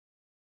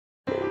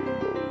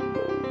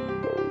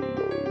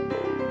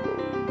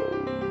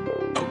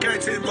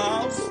10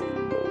 miles.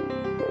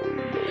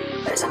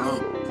 That's me.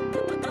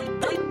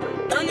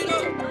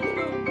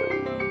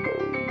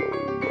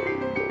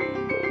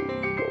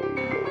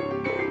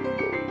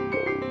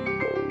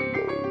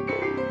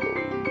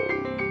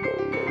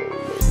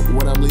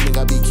 When I'm leaving,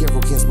 I be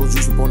careful, can't spill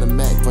juice up on the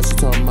Mac. Fuck she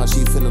talking about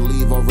she finna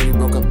leave, already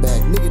broke her back.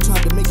 Nigga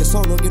tried to make a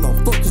song, don't get no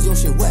fuck cause your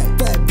shit whack.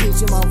 Bad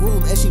bitch in my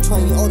room and she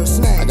trying to eat all the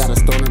snacks. I got a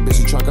stoner bitch,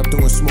 she trunk up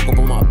doing smoke up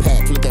on my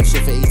pack. Flip that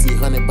shit for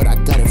 1800, but I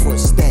got it for a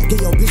stack.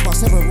 Get your bitch by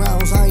 7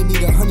 rounds, I ain't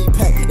need a honey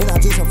pack. And I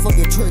just a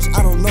fucking church,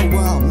 I don't know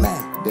where I'm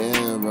at.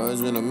 Damn, bro,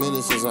 it's been a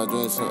minute since I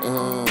drank some.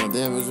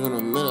 Damn, it's been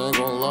a minute, I ain't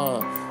gonna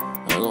lie.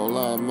 I ain't gonna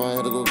lie, I might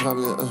have to go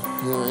copy it.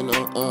 You ain't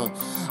know,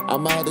 I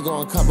might have to go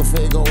on cop a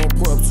Fago and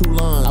pour up 2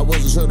 lines. I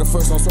wasn't sure the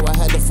first one, so I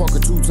had to fuck her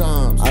 2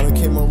 times. I done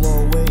came a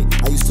long way,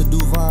 I used to do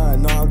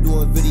Vine. Now I'm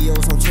doing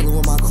videos, I'm chillin'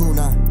 with my crew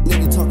now.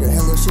 Nigga talking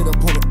hella shit up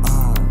on the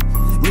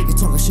nigga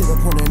talking shit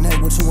up on the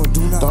neck, what you wanna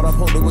do now? Thought I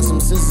pulled it with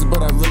some scissors,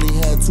 but I really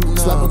had 2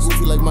 knives. Slap a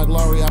goofy like Mike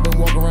Laurie, I been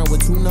walking around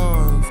with 2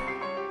 knives.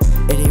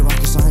 It ain't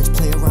rocket science,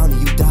 play around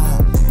and you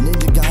die.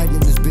 Ninja guy in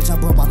this bitch, I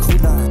brought my crew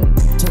now.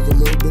 Took a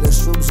little bit of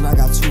shrooms and I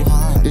got too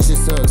high. This shit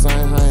sucks, I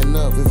ain't high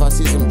enough. If I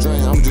see some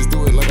drain, I'ma just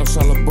do it like I'm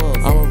Shia LaBeouf.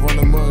 I'ma run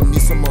a mug,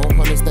 need some more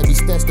hundreds that be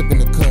stashed up in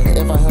the cut.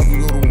 If I help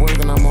you go to work,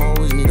 then I'ma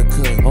always need a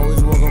cut.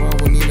 Always walk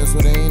around with Nina, so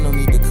there ain't no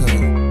need to cut.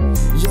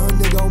 Young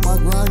nigga on my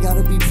grind,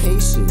 gotta be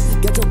patient.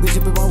 Got your bitch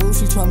up in my room,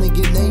 she tryna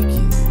get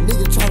naked.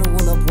 Nigga tryna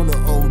run up on the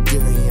old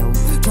damn.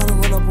 Tryna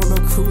run up on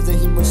the crew that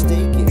he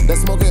mistaken.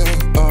 Let's smoke it,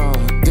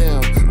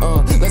 damn,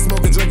 let's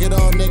smoke it, drink it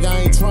all, nigga, I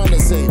ain't tryna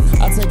save.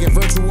 I take it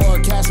virtual or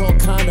cash, all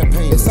kind of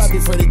pain. If I be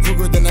Freddy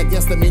then I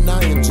guess that mean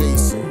I am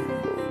Jason.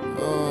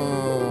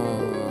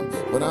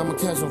 But I'ma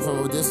catch him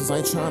from a distance, I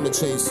ain't trying to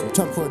chase him.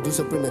 Tryna put a deuce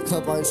up in the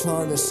club, I ain't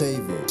trying to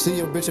save it. See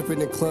your bitch up in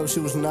the club, she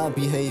was not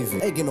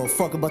behaving. Ain't get no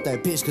fuck about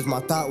that bitch cause my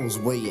thought was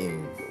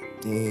waiting.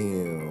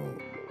 Damn.